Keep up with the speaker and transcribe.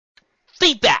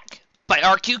Feedback by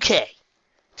RQK.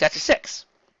 Chapter 6.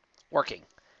 Working.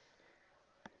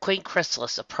 Queen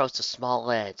Chrysalis approached a small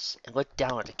ledge and looked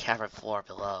down at the cavern floor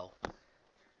below.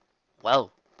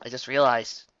 Whoa, I just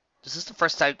realized this is the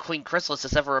first time Queen Chrysalis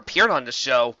has ever appeared on the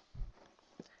show.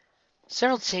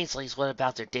 Several changelings went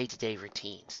about their day-to-day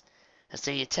routines as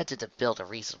they attempted to build a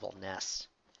reasonable nest.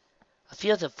 A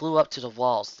few of them flew up to the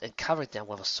walls and covered them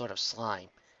with a sort of slime.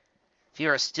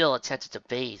 Fewer still attempted to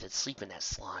bathe and sleep in that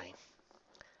slime.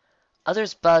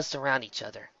 Others buzzed around each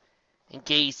other,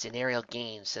 engaged in aerial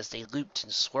games as they looped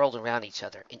and swirled around each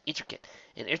other in intricate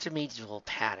and interminable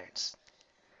patterns.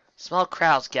 Small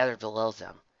crowds gathered below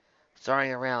them, throwing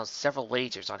around several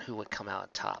wagers on who would come out on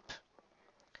top.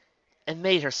 It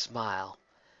made her smile.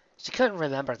 She couldn't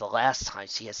remember the last time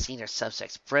she had seen her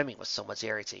subjects brimming with so much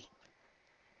arity.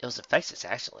 It was infectious,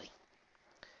 actually.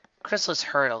 Chrysalis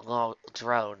heard a low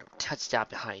drone touch down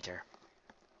behind her.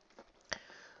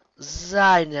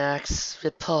 "Zynax,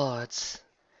 reports,"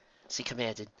 she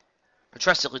commanded. Her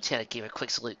trusted lieutenant gave a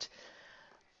quick salute.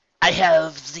 "I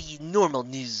have the normal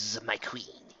news, my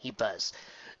queen," he buzzed.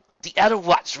 "The Outer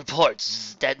Watch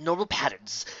reports that normal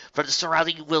patterns for the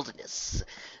surrounding wilderness.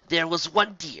 There was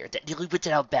one deer that nearly went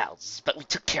out of bounds, but we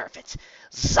took care of it.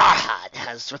 Zarhan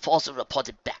has also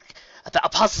reported back about a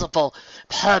possible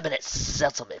permanent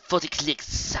settlement 40 clicks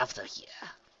south of here."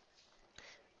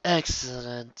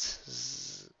 "Excellent,"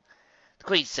 the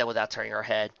queen said without turning her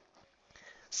head.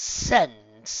 "Send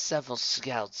several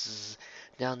scouts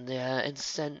down there and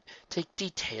take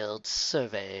detailed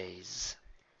surveys."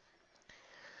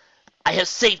 "I have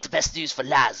saved the best news for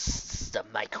last,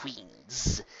 my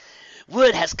queens.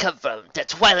 Word has come from that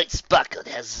Twilight Sparkle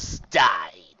has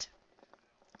died."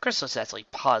 Chrysalis actually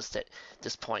paused at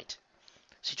this point.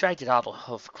 She dragged an auto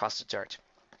hoof across the dirt.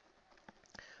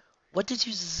 "What did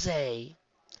you say?"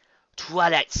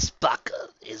 "Twilight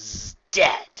Sparkle is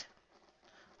dead."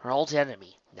 Her old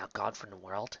enemy, now gone from the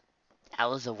world,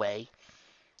 out of the way.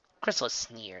 Chrysalis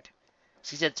sneered.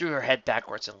 She then threw her head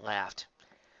backwards and laughed.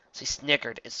 She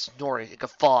snickered and snorted and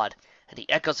guffawed, and the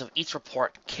echoes of each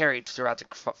report carried throughout the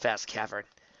vast cavern.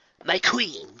 "My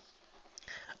queen!"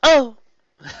 "Oh!"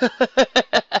 the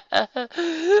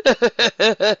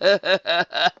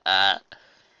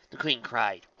queen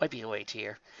cried, wiping away a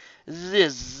tear.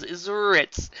 "This is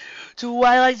Ritz!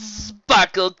 Twilight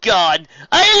Sparkle gone!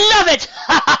 I love it!"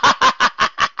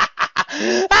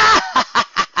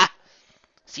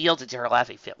 She yielded to her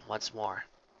laughing fit once more.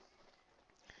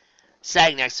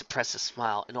 Sagnac suppressed a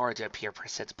smile in order to appear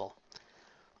presentable.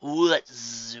 "What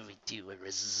do we do in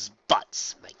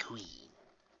response, my queen?"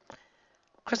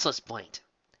 Chrysalis blinked.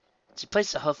 She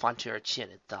placed a hoof onto her chin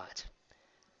and thought.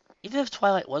 Even if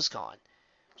Twilight was gone,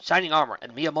 Shining Armor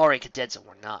and Miyamori Cadenza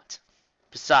were not.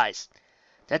 Besides,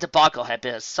 that debacle had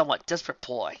been a somewhat desperate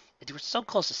ploy, and they were so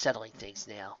close to settling things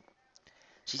now.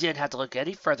 She didn't have to look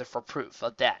any further for proof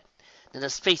of that than the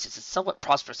spaces in somewhat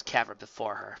prosperous cavern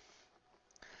before her.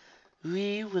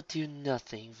 "We will do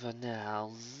nothing for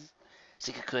now,"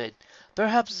 she concluded.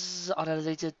 "Perhaps on a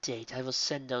later date I will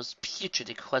send those putrid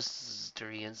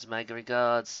equestrians my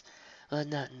regards, but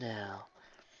not now.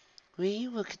 We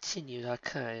will continue our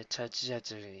current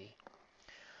trajectory.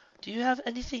 Do you have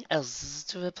anything else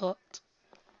to report?"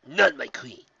 "None, my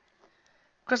queen."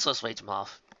 Chrysalis waved him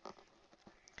off.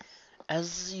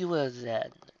 "As you were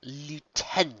then,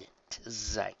 Lieutenant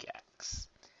Zygax."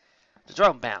 The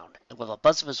drone bound, and with a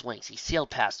buzz of his wings he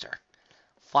sailed past her,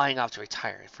 flying off to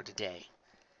retire for the day.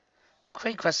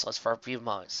 Queen Chrysalis, for a few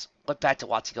moments, went back to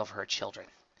watching over her children.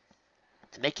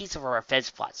 The makings of a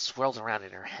revenge plot swirled around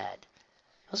in her head.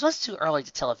 It was much too early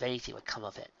to tell if anything would come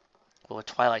of it, but with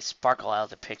Twilight Sparkle out of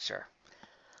the picture.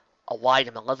 A wide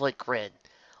and malevolent grin,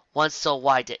 one so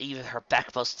wide that even her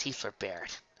backmost teeth were bared,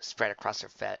 spread across her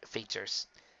features.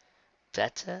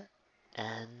 Better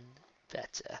and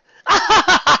better.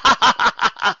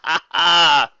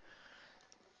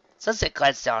 Sunset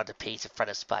glanced down at the page in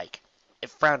front of Spike. It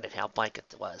frowned at how blank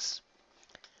it was.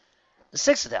 The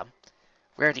six of them,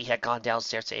 Rarity had gone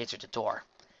downstairs to answer the door,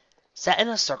 sat in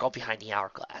a circle behind the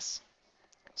hourglass.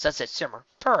 Sunset Shimmer,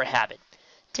 per her habit,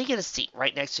 taking a seat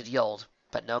right next to the old,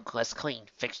 but no less clean,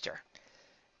 fixture.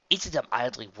 Each of them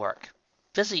idly worked,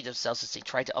 busying themselves as they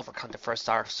tried to overcome the first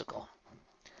obstacle.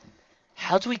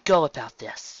 "How do we go about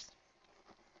this?"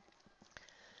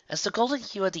 As the golden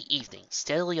hue of the evening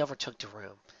steadily overtook the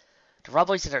room, the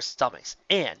rumblings in their stomachs,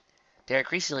 and their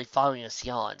increasingly following us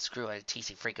yawns, grew at a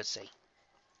teasing frequency.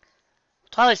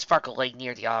 Twilight Sparkle lay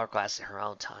near the hourglass in her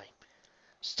own time,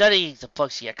 studying the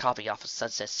book she had copied off of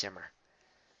Sunset Shimmer,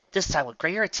 this time with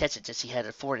greater attention than she had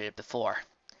afforded it before.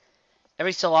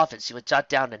 Every so often she would jot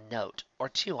down a note or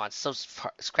two on some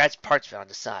scratched parchment on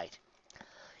the side.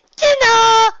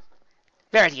 "Dinner!"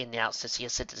 Verity announced as she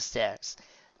ascended the stairs.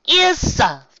 "Is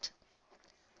served."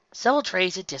 Several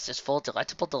trays and dishes full of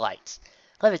delectable delights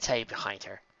levitated behind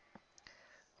her.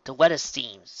 The wettest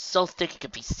steam, so thick it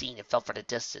could be seen and felt for the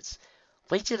distance,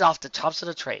 wafted off the tops of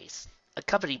the trays,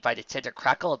 accompanied by the tender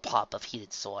crackle and pop of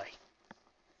heated soy.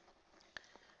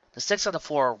 The six on the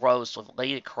floor rose with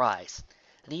elated cries,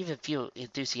 and even a few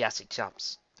enthusiastic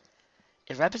jumps.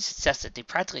 In rapid succession, they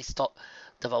practically stole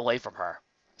them away from her,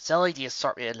 settling the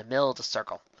assortment in the middle of the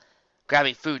circle,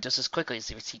 grabbing food just as quickly as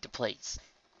they received the plates.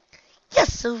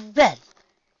 "Yes, so well,"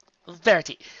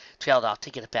 Verity trailed off,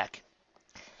 taking it back.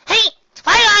 "Hey,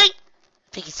 Twilight!"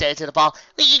 Pinky said into the ball.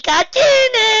 "We got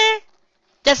dinner!"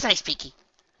 "That's nice, Pinky,"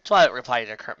 Twilight replied in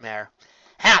her curt manner.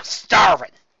 "I'm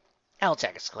starving!"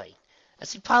 Applejack exclaimed,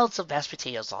 as he piled some mashed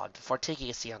potatoes on before taking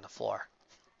a seat on the floor.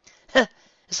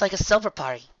 "It's like a silver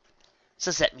party,"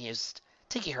 Suzette mused,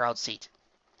 taking her own seat.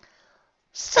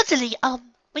 "Certainly,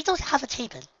 we don't have a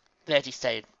table," Verity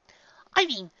stated. "I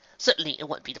mean, certainly it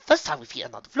wouldn't be the first time we've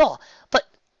eaten on the floor, but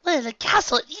we're in a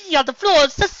castle and eating on the floor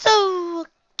is just so...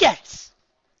 guess."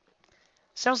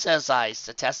 Sunset's eyes,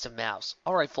 the test of mouse,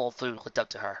 already full of food, looked up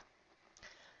to her.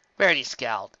 Verity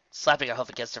scowled, slapping her hoof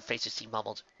against her face as she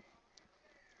mumbled,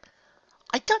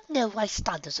 "I don't know why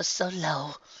standards are so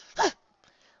low."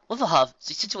 With a huff,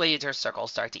 she situated her circle and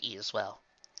started to eat as well.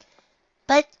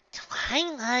 "But,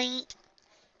 Twilight,"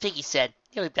 Piggy said,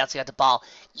 nearly bouncing out the ball,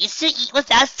 "you should eat with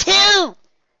us too."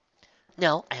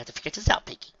 "No, I have to figure this out,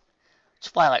 Piggy,"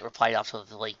 Twilight replied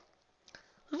obstinately.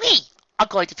 "We are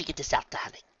going to figure this out,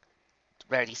 darling,"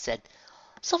 Rarity said.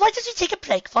 "So why don't you take a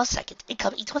break for a second and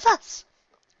come eat with us?"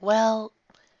 "Well,"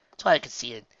 Twilight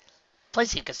conceded,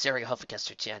 placing a considering hoof against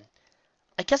her chin,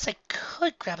 "I guess I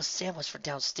could grab a sandwich from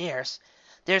downstairs.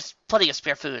 There's plenty of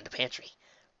spare food in the pantry.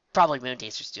 Probably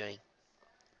Moondancer's doing."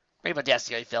 Rainbow Dash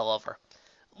nearly fell over.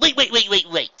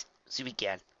 Wait, she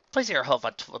began, placing her hoof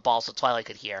on the ball so Twilight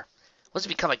could hear. What's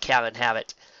become a cabin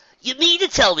habit? "You mean to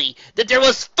tell me that there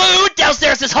was food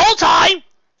downstairs this whole time?"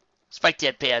 Spike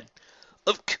deadpan.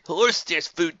 "Of course there's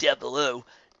food down below.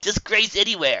 Disgrace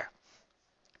anywhere."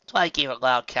 Twilight gave a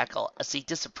loud cackle as he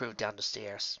disapproved down the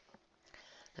stairs.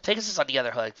 The Pegasus on the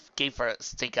other hood gave her a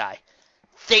stink eye.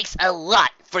 "Thanks a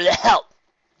lot for the help."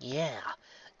 "Yeah,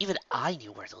 even I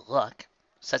knew where to look,"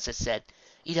 Sunset said.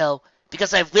 "You know,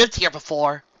 because I've lived here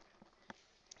before."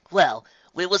 "Well,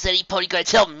 when was anybody going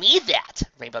to tell me that?"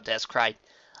 Rainbow Dash cried.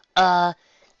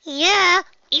 Yeah,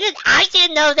 even I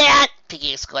didn't know that,"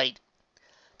 Piggy exclaimed.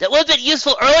 "That would have been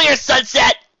useful earlier,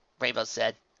 Sunset," Rainbow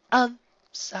said.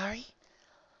 Sorry?"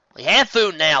 "We have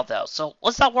food now, though, so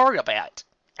let's not worry about it,"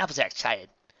 Applejack chided.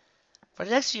 For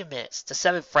the next few minutes, the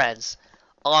seven friends,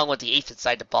 along with the eighth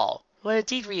inside the ball, who had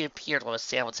indeed reappeared with a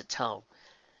sandwich and tone,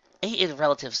 ate in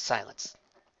relative silence,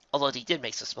 although they did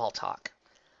make some small talk.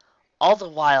 All the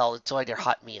while enjoying their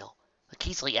hot meal,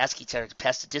 occasionally asking each other to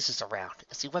pass the dishes around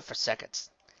as they went for seconds.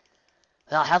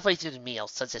 About halfway through the meal,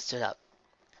 Sunset stood up.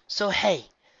 "So hey,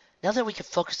 now that we can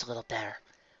focus a little better,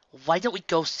 why don't we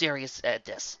go serious at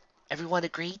this? Everyone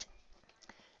agreed?"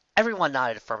 Everyone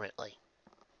nodded affirmatively.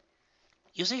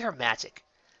 Using her magic,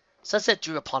 Sunset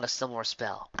drew upon a similar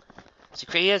spell. She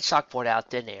created a chalkboard out of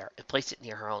thin air and placed it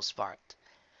near her own spot.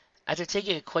 After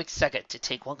taking a quick second to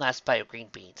take one last bite of green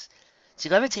beans, she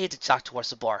levitated the chalk towards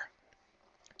the board.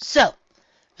 "So,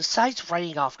 besides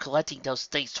writing off collecting those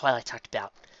things Twilight talked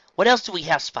about, what else do we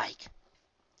have, Spike?"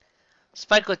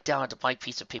 Spike looked down at the blank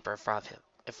piece of paper in front of him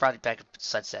and frowned back at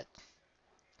Sunset.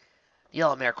 The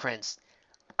Yellow Mare grins.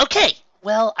 "Okay,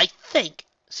 well, I think,"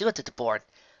 she looked at the board,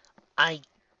 "I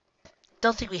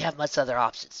don't think we have much other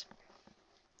options.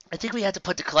 I think we have to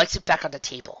put the collection back on the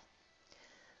table."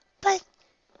 "But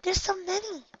there's so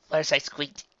many," Fluttershy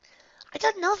squeaked. "I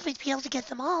don't know if we'd be able to get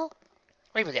them all."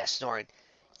 Rainbow Dash snored.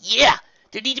 "Yeah,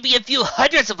 there need to be a few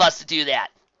hundreds of us to do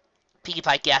that." Pinkie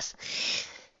Pie gasped.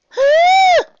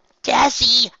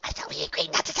 "Dashy, I thought we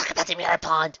agreed not to talk about the mirror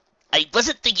pond." "I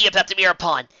wasn't thinking about the mirror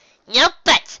pond." "No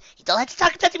buts. You don't have to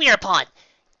talk about the mirror pond.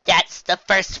 That's the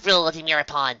first rule of the mirror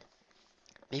pond."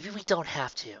 "Maybe we don't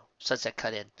have to," Sunset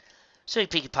cut in, showing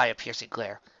Pinkie Pie a piercing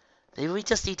glare. "Maybe we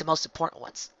just need the most important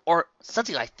ones, or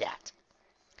something like that."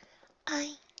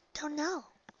 "I don't know,"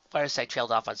 Fluttershy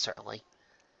trailed off uncertainly.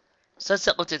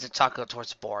 Sunset looked at the chocolate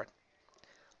towards the board.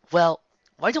 "Well,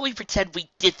 why don't we pretend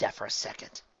we did that for a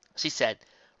second?" she said,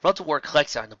 wrote the word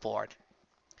collection on the board.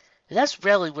 "And that's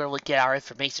rarely where we get our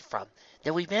information from,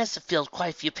 that we managed to fill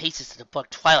quite a few pages in the book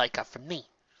Twilight got from me."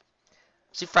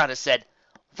 She frowned and said,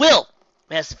 "Will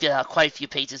managed to fill out quite a few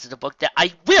pages in the book that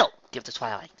I will give to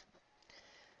Twilight."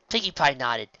 Pinkie Pie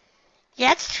nodded. Yeah,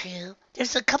 that's true.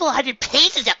 There's a couple 100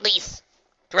 pages at least.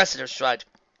 The rest of them shrugged.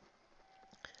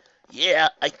 Yeah,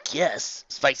 I guess,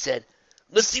 Spike said.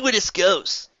 Let's see where this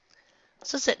goes.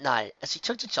 Sunset nodded as he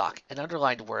took the chalk and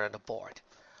underlined a word on the board.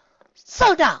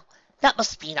 So now, that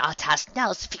must mean our task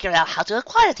now is to figure out how to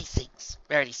acquire these things,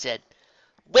 Rarity said.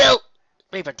 Well,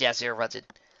 Rainbow Dazzler grunted.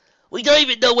 We don't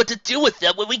even know what to do with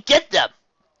them when we get them.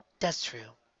 That's true.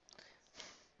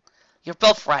 You're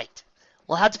both right.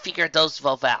 We'll have to figure those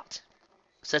both out,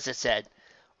 Sunset said.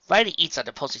 Rarity eats on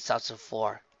the posting stamps on the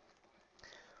floor.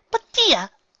 But dear,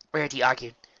 Rarity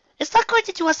argued, it's not going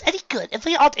to do us any good if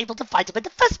we aren't able to find them in the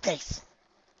first place.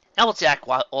 Applejack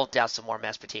rolled down some more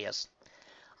mashed potatoes.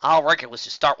 I reckon we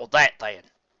should start with that then.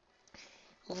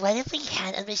 What if we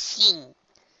had a machine?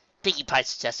 Pinkie Pie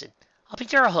suggested. Hopping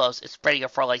to her hooves and spreading her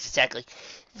forelegs exactly.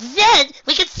 Then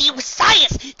we could see with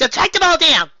science to track them all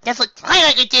down. That's what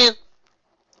Twilight could do.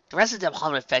 The rest of them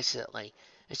hummed affectionately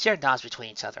and shared nods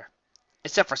between each other,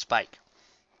 except for Spike.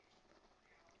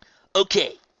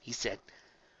 Okay, he said.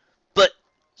 But,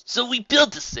 so we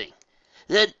build this thing.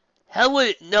 Then, how would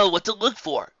it know what to look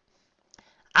for?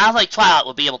 I don't think Twilight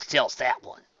would be able to tell us that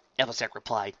one, Applejack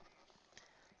replied.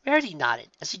 Rarity nodded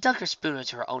as she dug her spoon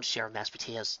into her own share of mashed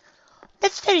potatoes.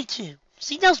 That's very true.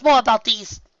 She knows more about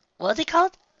these, what are they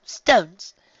called?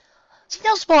 Stones. She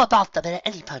knows more about them than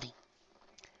anybody.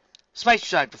 Spike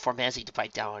shrugged before managing to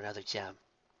bite down on another gem.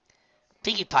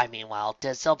 Pinkie Pie, meanwhile, did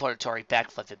a celebratory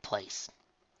backflip in place.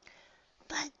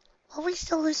 But will we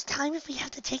still lose time if we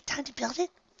have to take time to build it?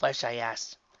 Fluttershy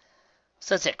asked.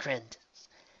 Sunset grinned.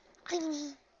 I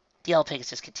mean, the Yellow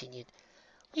Pegasus continued,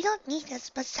 we don't need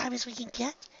as much time as we can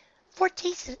get. 4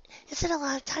 days isn't a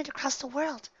lot of time to cross the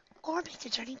world, or make the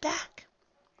journey back.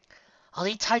 I'll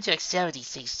need time to examine these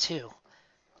things too.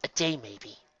 A day,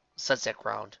 maybe, Sunset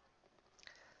groaned.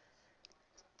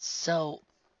 So,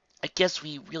 I guess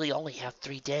we really only have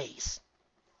 3 days.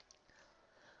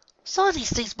 Some of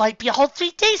these things might be a whole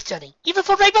 3 days journey, even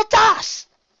for Rainbow Dash!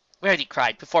 Rarity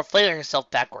cried before flailing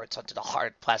herself backwards onto the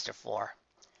hard plaster floor.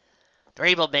 The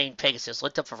rainbow-maned Pegasus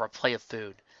looked up from her plate of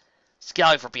food,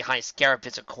 scowling from behind scarab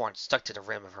bits of corn stuck to the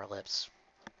rim of her lips.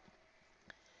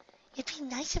 It'd be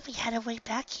nice if we had a way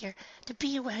back here to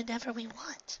be whenever we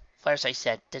want, Fluttershy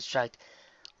said, then shrugged.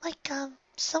 Like,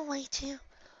 some way to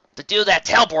do that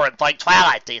teleport like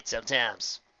Twilight did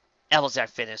sometimes, Applejack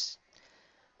finished.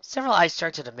 Several eyes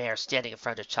turned to the mare standing in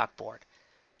front of the chalkboard,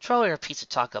 trolling her piece of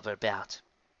chalk up and about.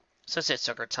 Sunset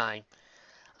took her time.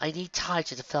 I need time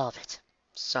to develop it.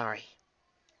 Sorry.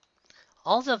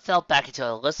 All of them fell back into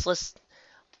a listless,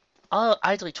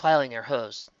 idly twiddling their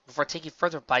hooves before taking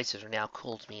further bites of their now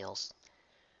cooled meals.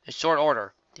 In short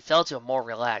order, they fell into a more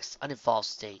relaxed, uninvolved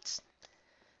state.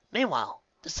 Meanwhile,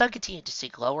 the sun continued to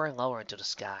sink lower and lower into the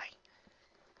sky.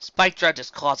 Spike dragged his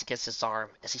claws against his arm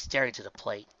as he stared into the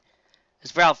plate,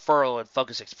 his brow furrowed in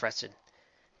focused expression.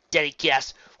 Then he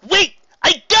gasped, Wait!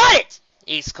 I got it!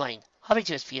 He exclaimed, hopping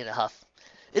to his feet in a huff.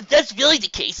 If that's really the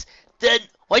case, then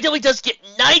why don't we just get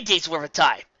 9 days worth of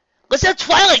time? Let's have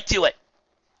Twilight do it!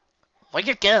 What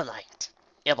you're getting at?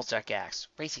 Applejack asked,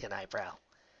 raising an eyebrow.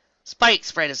 Spike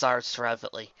spread his arms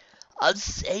triumphantly. I'm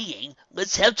saying,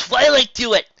 let's have Twilight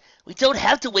do it! We don't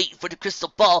have to wait for the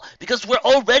crystal ball, because we're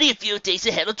already a few days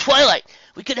ahead of Twilight.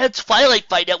 We can have Twilight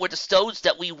find out where the stones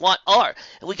that we want are,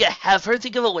 and we can have her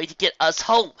think of a way to get us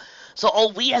home. So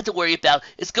all we have to worry about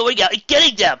is going out and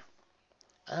getting them.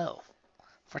 Oh,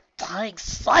 for dying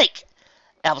Spike!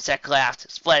 Applejack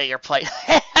laughed, splitting her plate.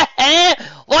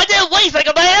 Why didn't we think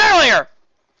of it earlier?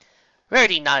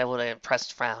 Rarity nodded with an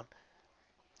impressed frown.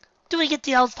 Do we get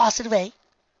the old faucet away?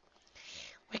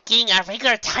 We're getting our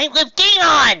regular time loop game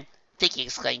on! Pinkie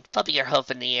exclaimed, pumping her hoof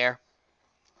in the air.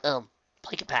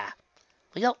 Pinkie Pie,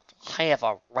 we don't have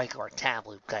a regular time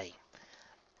loop game.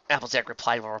 Applejack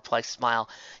replied with a perplexed smile.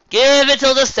 Give it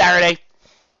till this Saturday.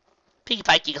 Pinkie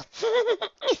Pie giggled.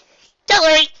 Don't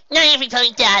worry, not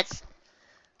everybody does.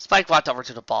 Spike walked over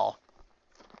to the ball.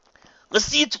 Let's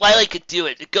see if Twilight could do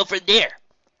it and go from there.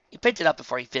 He picked it up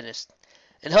before he finished,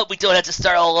 and hope we don't have to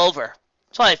start all over.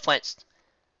 Twilight flinched.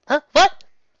 Huh? What?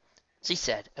 She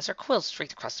said, as her quill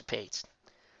streaked across the page.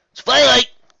 Twilight,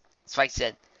 Spike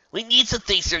said, we need some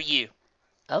things from you.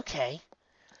 Okay.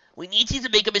 We need you to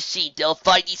make a machine that'll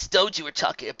find these stones you were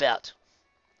talking about.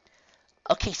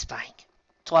 Okay, Spike,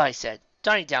 Twilight said,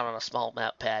 darting down on a small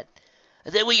notepad.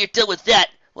 And then when you're done with that,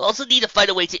 we'll also need to find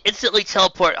a way to instantly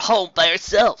teleport home by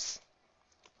ourselves.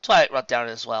 Twilight wrote down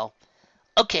as well.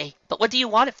 Okay, but what do you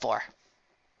want it for?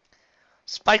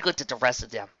 Spike looked at the rest of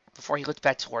them before he looked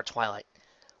back toward Twilight.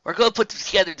 We're going to put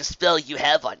together the spell you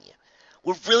have on you.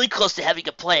 We're really close to having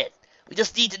a plan. We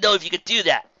just need to know if you can do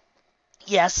that.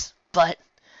 Yes, but...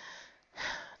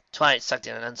 Twilight sucked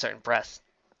in an uncertain breath.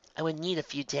 I would need a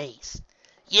few days.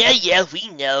 Yeah, we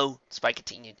know, Spike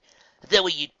continued. Is that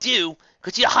what you do?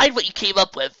 Could you hide what you came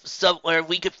up with somewhere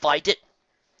we could find it?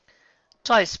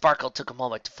 Twilight Sparkle took a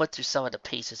moment to flip through some of the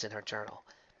pages in her journal,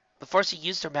 before she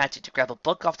used her magic to grab a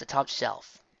book off the top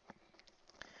shelf.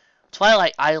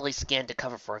 Twilight idly scanned the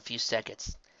cover for a few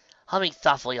seconds, humming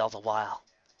thoughtfully all the while.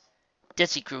 Then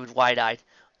she grew wide-eyed.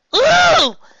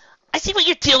 Ooh! I see what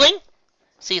you're doing!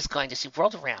 She exclaimed as she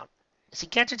whirled around, as she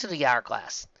cantered to the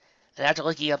hourglass, and after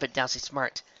looking up and down she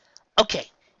smirked. Okay,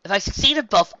 if I succeed in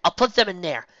both, I'll put them in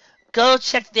there. Go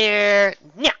check there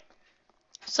now.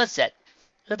 Sunset,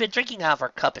 who had been drinking out of her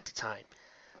cup at the time,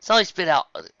 suddenly spit out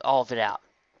all of it out,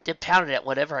 then pounded at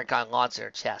whatever had gotten lodged in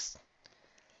her chest.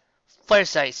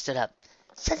 Fireside stood up.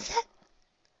 Sunset?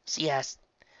 She asked,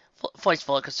 voice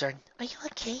full of concern. Are you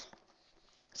okay?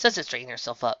 Sunset straightened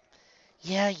herself up.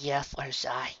 Yeah,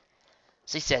 Fireside,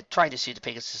 she said, trying to shoo the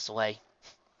Pegasus away.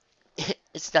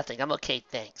 It's nothing. I'm okay,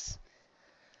 thanks.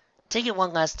 Taking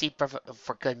one last deep breath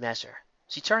for good measure,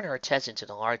 she turned her attention to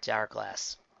the large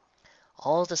hourglass.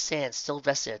 All of the sand still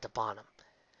rested at the bottom,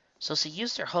 so she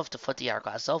used her hoof to flip the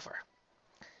hourglass over.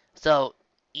 Though,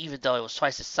 even though it was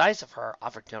twice the size of her,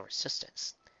 offered no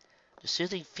resistance. The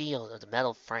soothing feel of the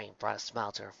metal frame brought a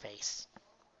smile to her face.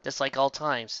 Just like old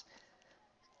times,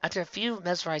 after a few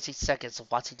mesmerizing seconds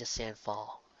of watching the sand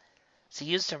fall, she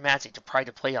used her magic to pry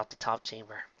the plate off the top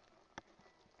chamber.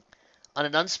 On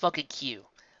an unspoken cue,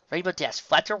 Rainbow Dash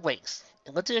flapped her wings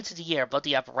and lifted into the air above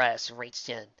the apparatus and reached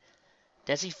in.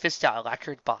 Then she fished out a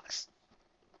lacquered box,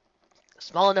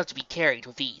 small enough to be carried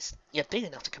with ease, yet big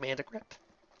enough to command a grip.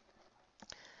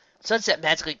 Sunset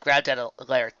magically grabbed at a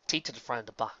letter taped to the front of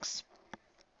the box.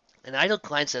 An idle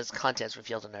glance at its contents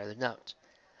revealed another note.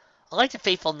 Unlike the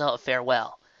faithful note of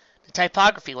farewell, the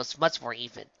typography was much more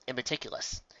even and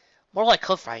meticulous, more like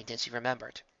hoofwriting than she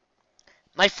remembered.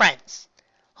 My friends,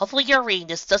 hopefully you're reading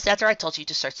this just after I told you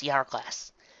to search the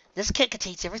hourglass. This kit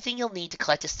contains everything you'll need to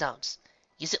collect the stones.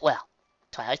 Use it well.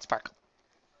 Twilight Sparkle.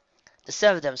 The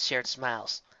seven of them shared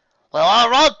smiles. Well, all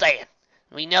right then.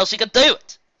 We know she can do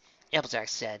it, Applejack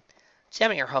said,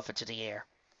 jamming her hoof into the air.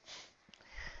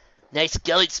 Nice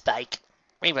going, Spike,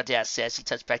 Rainbow Dash said as he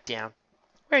touched back down.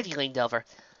 Rarity leaned over.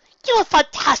 You are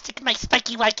fantastic, my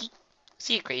Spiky Wikey,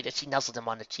 she agreed as she nuzzled him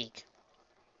on the cheek.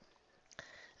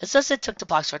 As Sunset took the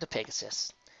box for the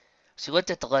Pegasus, she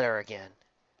looked at the letter again.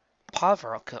 Part of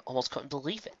her almost couldn't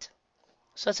believe it.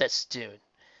 Sunset stood,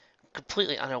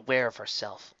 completely unaware of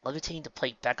herself, levitating the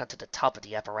plate back onto the top of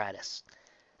the apparatus,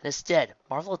 and instead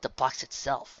marveled at the box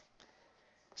itself.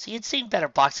 She had seen better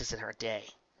boxes in her day,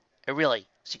 and really,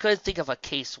 she couldn't think of a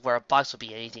case where a box would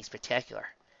be anything spectacular.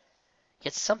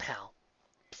 Yet somehow,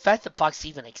 the fact the box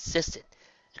even existed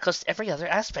eclipsed every other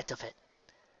aspect of it.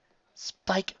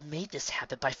 Spike made this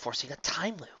happen by forcing a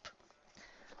time loop.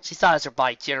 She thought as her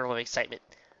body jittered with excitement.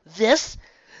 This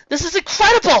is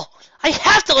incredible! I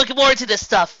have to look more into this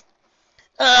stuff!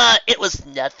 It was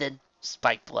nothing,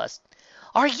 Spike blushed.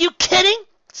 Are you kidding?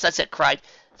 Sunset cried.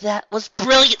 That was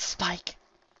brilliant, Spike.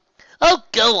 Oh,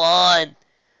 go on.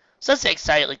 Sunset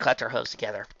excitedly clapped her hooves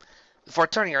together, before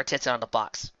turning her attention on the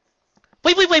box.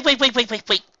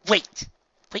 Wait.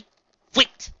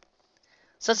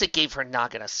 Sunset gave her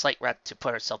noggin a slight rap to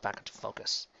put herself back into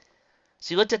focus.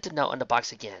 She looked at the note on the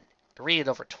box again, and read it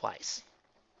over twice.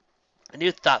 A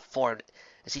new thought formed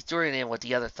as she threw it in with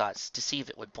the other thoughts to see if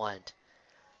it would blend.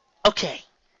 Okay,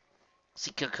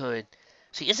 she concluded.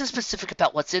 She isn't specific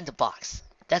about what's in the box.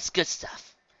 That's good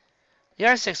stuff. The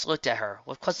other six looked at her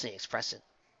with questioning expression.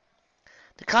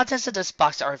 The contents of this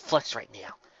box are in flux right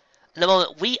now. And the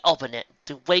moment we open it,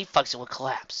 the wave function will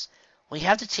collapse. We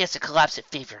have the chance to collapse it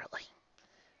favorably.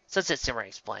 Sunset Simmer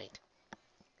explained.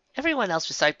 Everyone else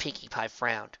beside Pinkie Pie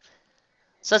frowned.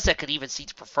 Sunset could even see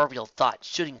the proverbial thought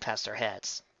shooting past their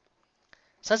heads.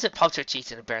 Sunset puffed her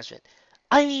cheeks in embarrassment.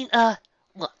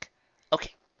 Look.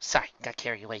 Okay, sorry, got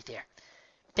carried away there.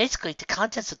 Basically, the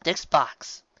contents of this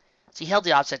box, she held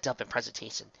the object up in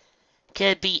presentation,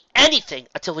 can be anything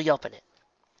until we open it.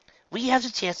 We have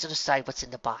the chance to decide what's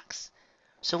in the box,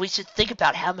 so we should think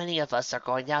about how many of us are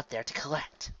going out there to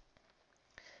collect.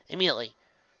 Immediately,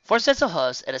 4 sets of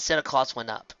hooves and a set of claws went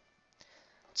up.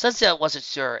 Sunset wasn't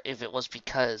sure if it was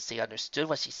because they understood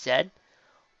what she said,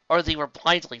 or they were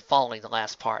blindly following the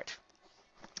last part.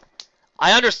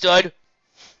 I understood.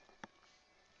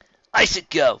 I should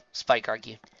go, Spike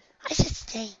argued. I should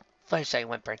stay, Fluttershy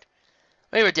whimpered.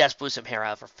 Rainbow Dash blew some hair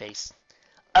out of her face.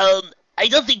 I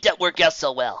don't think that worked out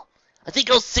so well. I think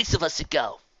all 6 of us should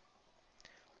go.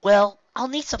 Well, I'll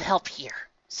need some help here,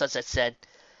 Sunset said.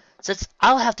 since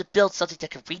I'll have to build something that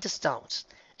can read the stones,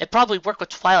 and probably work with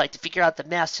Twilight to figure out the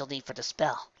mask you'll need for the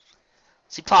spell.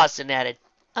 She paused and added,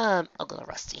 a little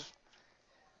rusty.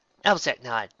 Applejack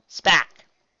nodded. Spack,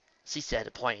 she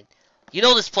said, pointing. You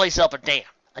know this place up and down.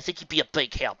 I think you'd be a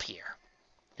big help here.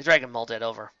 The dragon mulled it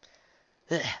over.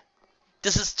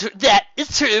 That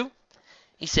is true,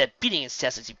 he said, beating his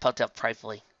chest as he puffed up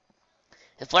pridefully.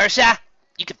 And Fluttershy,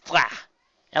 you can fly,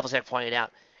 Applejack pointed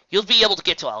out. You'll be able to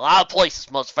get to a lot of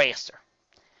places much faster.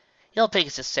 Yellow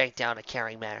Pegasus sank down in a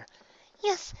caring manner.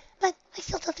 Yes, but I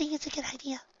still don't think it's a good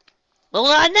idea. Well,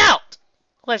 not now!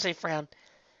 Fluttershy frowned.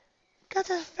 Go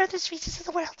to the furthest reaches of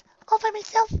the world, all by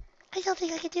myself? I don't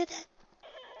think I can do that.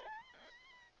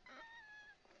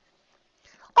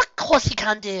 Of course you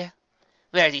can, dear,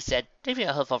 Verity said, draping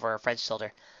a hoof over her friend's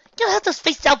shoulder. You'll have to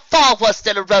face down far worse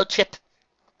than a road trip.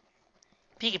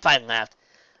 Pinkie Pie laughed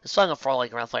and swung a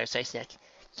foreleg around Fluttershy's neck.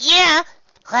 Yeah,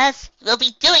 plus we'll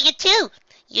be doing it too.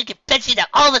 You can bet you that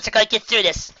all of us are going to get through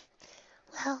this.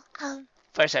 Well,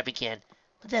 Fluttershy began,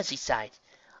 but then she sighed.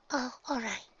 Oh, all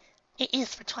right. It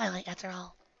is for Twilight, after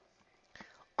all.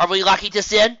 Are we locking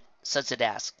this in? Sunset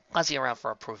asked, glancing around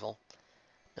for approval.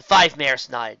 The 5 mares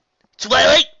nodded.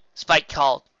 Twilight? Spike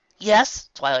called. Yes,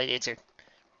 Twilight answered.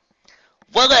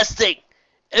 One last thing.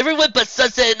 Everyone but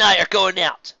Sunset and I are going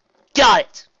out. Got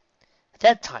it. At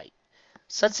that time,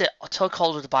 Sunset took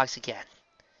hold of the box again.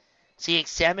 She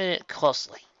examined it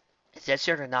closely, and then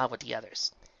shared a nod with the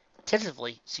others.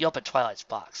 Tentatively, she opened Twilight's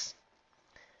box.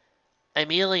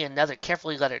 Immediately, another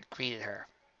carefully lettered greeted her.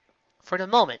 For the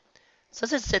moment,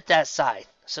 Sunset set that aside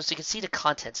so she could see the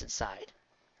contents inside.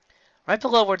 Right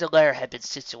below where the letter had been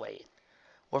situated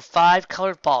were 5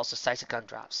 colored balls the size of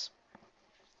gumdrops.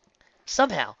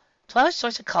 Somehow, Twilight's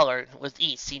choice of color with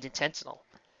each seemed intentional.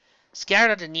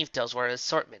 Scattered underneath those were an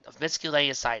assortment of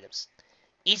miscellaneous items,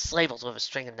 each labeled with a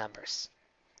string of numbers.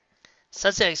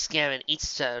 Sunset examined each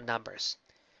set of numbers.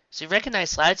 She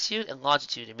recognized latitude and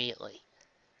longitude immediately,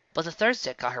 but the third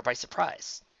set caught her by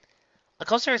surprise. On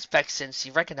closer inspection,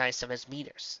 she recognized them as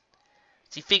meters.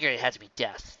 She figured it had to be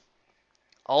death.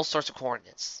 All sorts of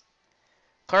coordinates.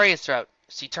 Clearing her throat,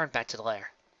 she turned back to the lair.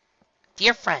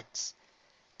 Dear friends,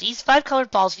 these 5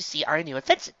 colored balls you see are a new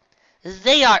invention.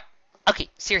 They are... Okay,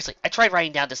 seriously, I tried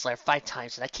writing down this letter 5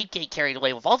 times, and I keep getting carried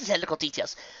away with all the technical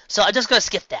details, so I'm just going to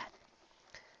skip that.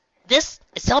 This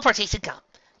is teleportation gum.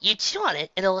 You chew on it,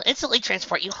 and it'll instantly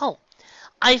transport you home.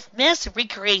 I've managed to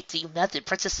recreate the method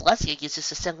Princess Celestia uses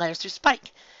to send letters through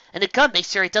Spike, and the gum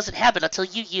makes sure it doesn't happen until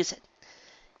you use it.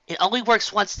 It only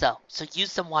works once, though, so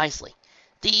use them wisely.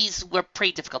 These were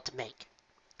pretty difficult to make.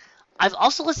 I've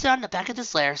also listed on the back of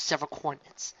this letter several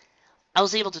coordinates. I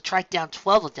was able to track down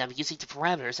 12 of them using the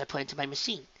parameters I put into my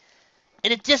machine.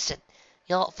 In addition,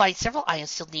 you'll find several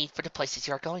items you'll need for the places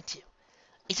you are going to.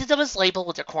 Each of them is labeled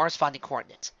with their corresponding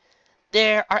coordinates.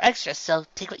 There are extras, so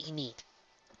take what you need.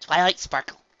 Twilight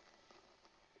Sparkle.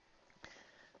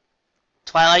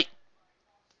 Twilight,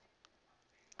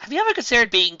 have you ever considered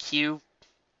being Q?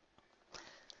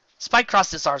 Spike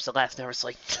crossed his arms and laughed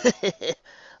nervously.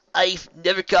 I've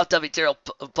never caught up material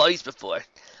ponies before.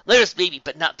 Letters maybe,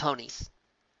 but not ponies.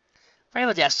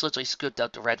 Rainbow Dash swiftly scooped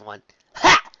up the red one.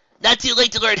 Ha! Not too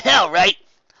late to learn hell, right?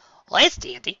 Well, that's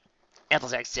dandy,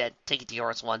 Applejack said, taking the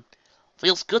orange one.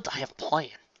 Feels good to have a plan.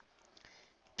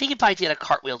 Pinkie Pie did a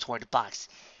cartwheel toward the box.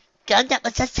 Gun that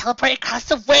lets us teleport across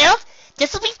the world?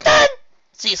 This'll be fun!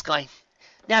 She exclaimed,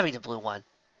 nabbing the blue one.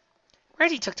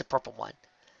 Rarity took the purple one,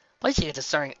 placing a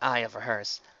discerning eye over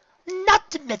hers. Not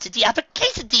to mention the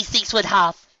application these things would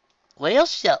have. Well,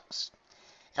 shucks,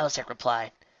 Applejack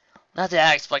replied. Not that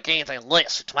I expect anything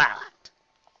less for Twilight.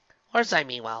 Horseye,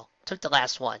 meanwhile, took the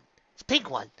last one, the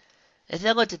pink one, and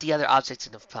then looked at the other objects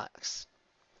in the box.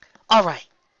 All right,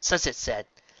 Sunset said.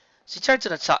 She turned to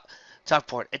the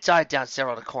chalkboard and jotted down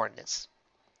several of the coordinates.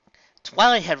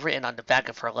 Twilight had written on the back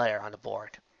of her letter on the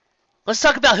board. Let's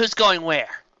talk about who's going where.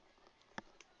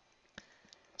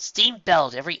 Steam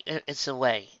bellowed every inch of the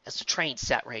way as the train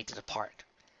sat ready to depart.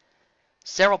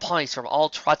 Several ponies from all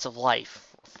trots of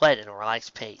life fled at a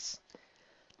relaxed pace.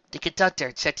 The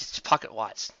conductor checked his pocket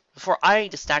watch before eyeing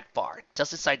the snack bar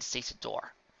just inside the station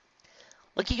door,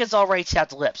 looking his already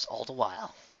chapped lips all the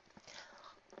while.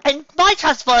 And my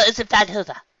transport is in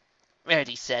Vancouver,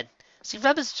 Rarity said. She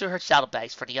rummaged through her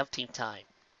saddlebags for the umpteenth time,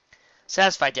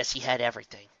 satisfied that she had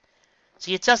everything.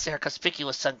 She adjusted her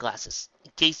conspicuous sunglasses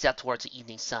and gazed out towards the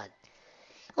evening sun.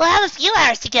 We'll have a few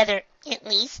hours together, at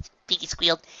least, Pinkie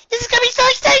squealed. This is going to be so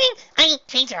exciting! I mean,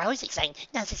 trains are always exciting.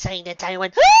 Not as exciting the entire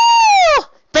one. Woo!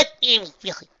 But,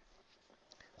 really.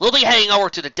 We'll be heading over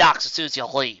to the docks as soon as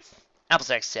you'll leave,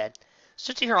 Applejack said,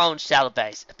 stretching her own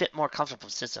saddlebags a bit more comfortable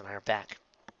position on her back.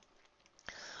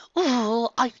 Ooh,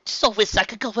 I so wish I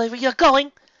could go wherever you're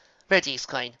going, Rarity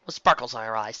exclaimed, with sparkles in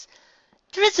her eyes.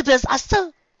 Your Isabels are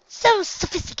so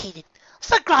sophisticated,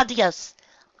 so grandiose.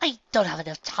 I don't have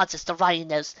enough chances to ride in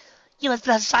those. You and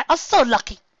Fluttershy are so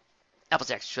lucky.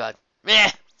 Applejack shrugged.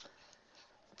 Meh.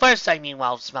 Fluttershy,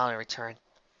 meanwhile, smiled in return.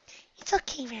 It's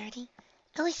okay, Rarity.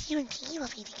 At least you and Pinky will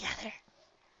be together.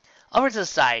 Over to the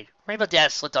side, Rainbow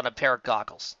Dash slipped on a pair of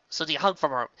goggles, so they hung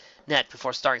from her neck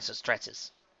before starting some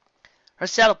stretches. Her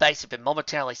saddlebags had been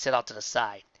momentarily set off to the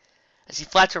side, as she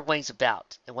flapped her wings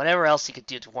about, and whatever else she could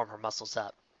do to warm her muscles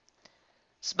up.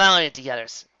 Smiling at the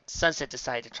others, Sunset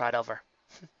decided to trot over.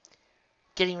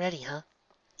 Getting ready, huh?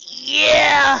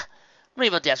 Yeah!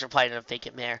 Rainbow Dash replied in a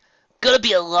vacant manner. Gonna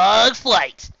be a long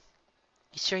flight!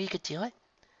 You sure you could do it?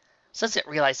 Sunset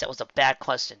realized that was a bad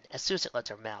question as soon as it left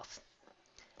her mouth.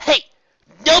 Hey!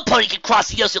 No pony can cross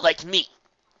the ocean like me!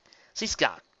 She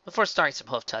scowled, before starting some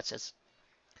hoof touches.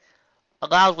 A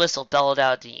loud whistle bellowed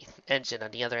out of the engine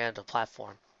on the other end of the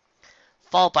platform,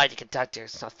 followed by the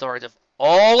conductor's authoritative,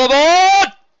 All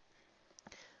aboard!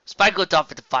 Spike looked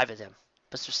off at the five of them,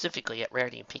 but specifically at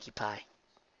Rarity and Pinkie Pie.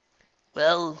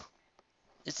 Well,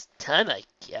 it's time, I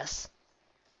guess.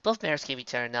 Both mares gave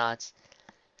each other nods.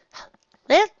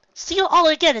 Well, see you all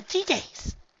again in 3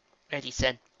 days, Rarity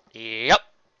said. Yep.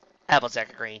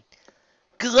 Applejack agreed.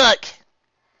 Good luck.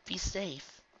 Be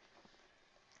safe.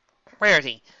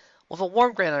 Rarity, with a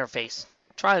warm grin on her face,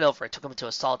 trotted over and took him into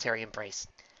a solitary embrace.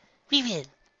 We win.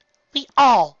 We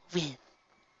all win.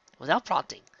 Without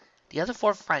prompting, the other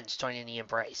four friends joined in the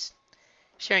embrace,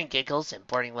 sharing giggles and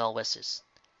burning well wishes.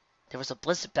 There was a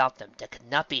bliss about them that could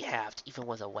not be halved even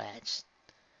with a wedge.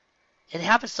 It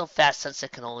happened so fast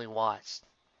Sunset could only watch.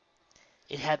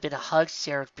 It had been a hug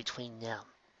shared between them.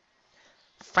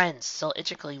 Friends so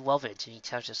intricately woven into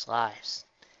each other's lives.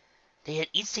 They had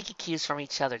each taken cues from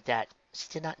each other that she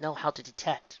did not know how to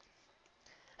detect.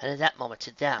 And in that moment,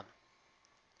 to them,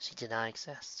 she did not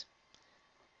exist.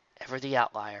 Ever the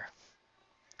outlier.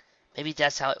 Maybe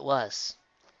that's how it was.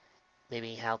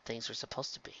 Maybe how things were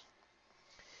supposed to be.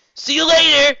 See you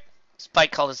later!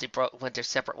 Spike called as they went their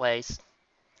separate ways.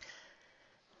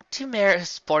 Two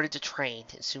mares boarded the train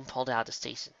and soon pulled out of the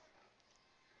station.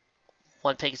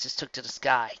 One Pegasus took to the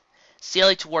sky,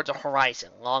 sailing toward the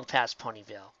horizon, long past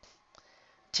Ponyville.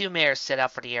 Two mares set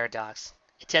out for the air docks,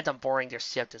 intent on boarding their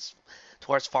ship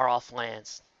towards far-off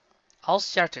lands, all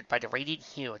sheltered by the radiant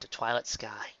hue of the twilight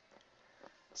sky.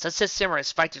 Sunset Simmer and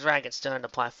Spike the Dragon stood on the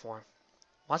platform,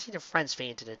 watching their friends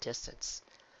fade into the distance.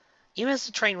 Even as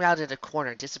the train rounded a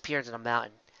corner and disappeared in a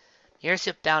mountain, the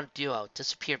airship-bound duo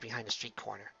disappeared behind a street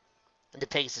corner, and the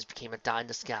Pegasus became a dot in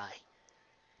the sky.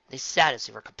 They sat as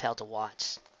they were compelled to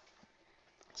watch.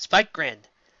 Spike grinned,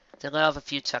 then let off a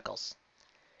few chuckles.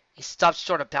 He stopped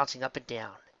short of bouncing up and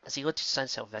down as he looked to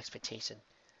Sunset with expectation.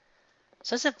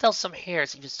 Sunset felt some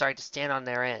hairs even started to stand on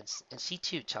their ends, and she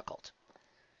too chuckled.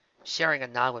 Sharing a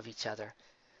nod with each other,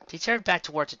 they turned back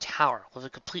towards the tower with a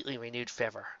completely renewed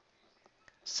fervor.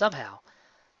 Somehow,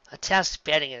 a task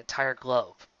spanning an entire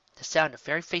globe, the sound of the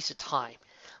very face of time,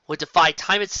 would defy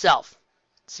time itself.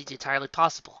 It seemed entirely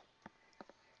possible.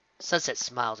 Sunset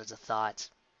smiled at the thought.